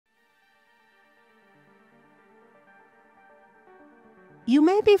You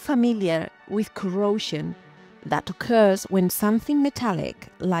may be familiar with corrosion that occurs when something metallic,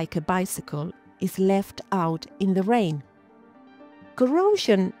 like a bicycle, is left out in the rain.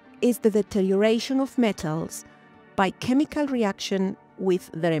 Corrosion is the deterioration of metals by chemical reaction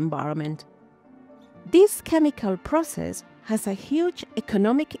with their environment. This chemical process has a huge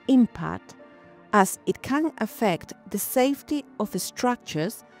economic impact as it can affect the safety of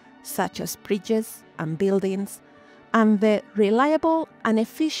structures such as bridges and buildings and the reliable and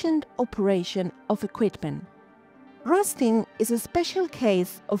efficient operation of equipment. Rusting is a special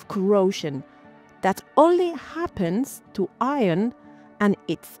case of corrosion that only happens to iron and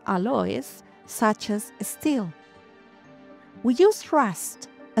its alloys such as steel. We use rust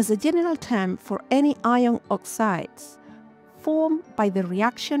as a general term for any iron oxides formed by the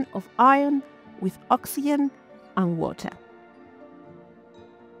reaction of iron with oxygen and water.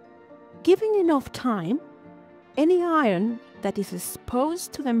 Given enough time, any iron that is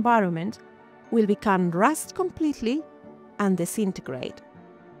exposed to the environment will become rust completely and disintegrate.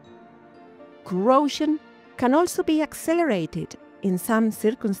 Corrosion can also be accelerated in some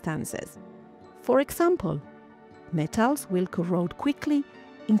circumstances. For example, metals will corrode quickly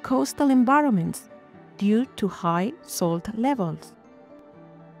in coastal environments due to high salt levels.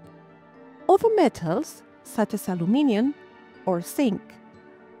 Other metals, such as aluminium or zinc,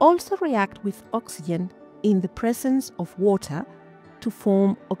 also react with oxygen in the presence of water to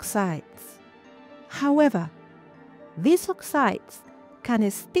form oxides. However, these oxides can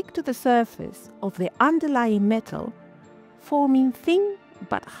stick to the surface of the underlying metal, forming thin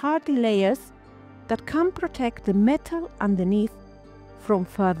but hardy layers that can protect the metal underneath from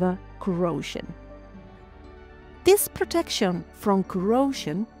further corrosion. This protection from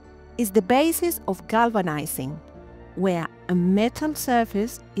corrosion is the basis of galvanizing, where a metal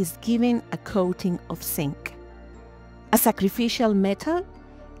surface is given a coating of zinc. A sacrificial metal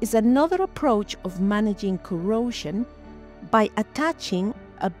is another approach of managing corrosion by attaching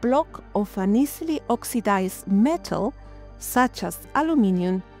a block of an easily oxidized metal, such as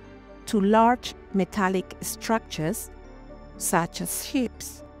aluminium, to large metallic structures, such as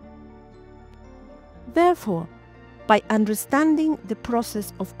ships. Therefore, by understanding the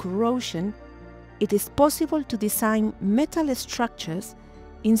process of corrosion, it is possible to design metal structures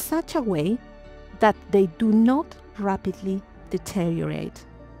in such a way that they do not rapidly deteriorate.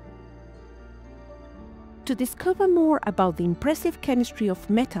 To discover more about the impressive chemistry of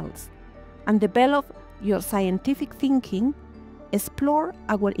metals and develop your scientific thinking, explore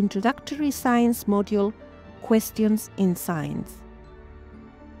our introductory science module, Questions in Science.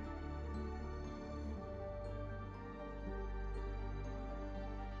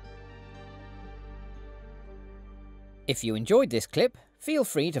 If you enjoyed this clip, feel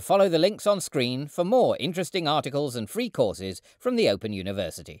free to follow the links on screen for more interesting articles and free courses from the Open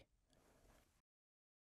University.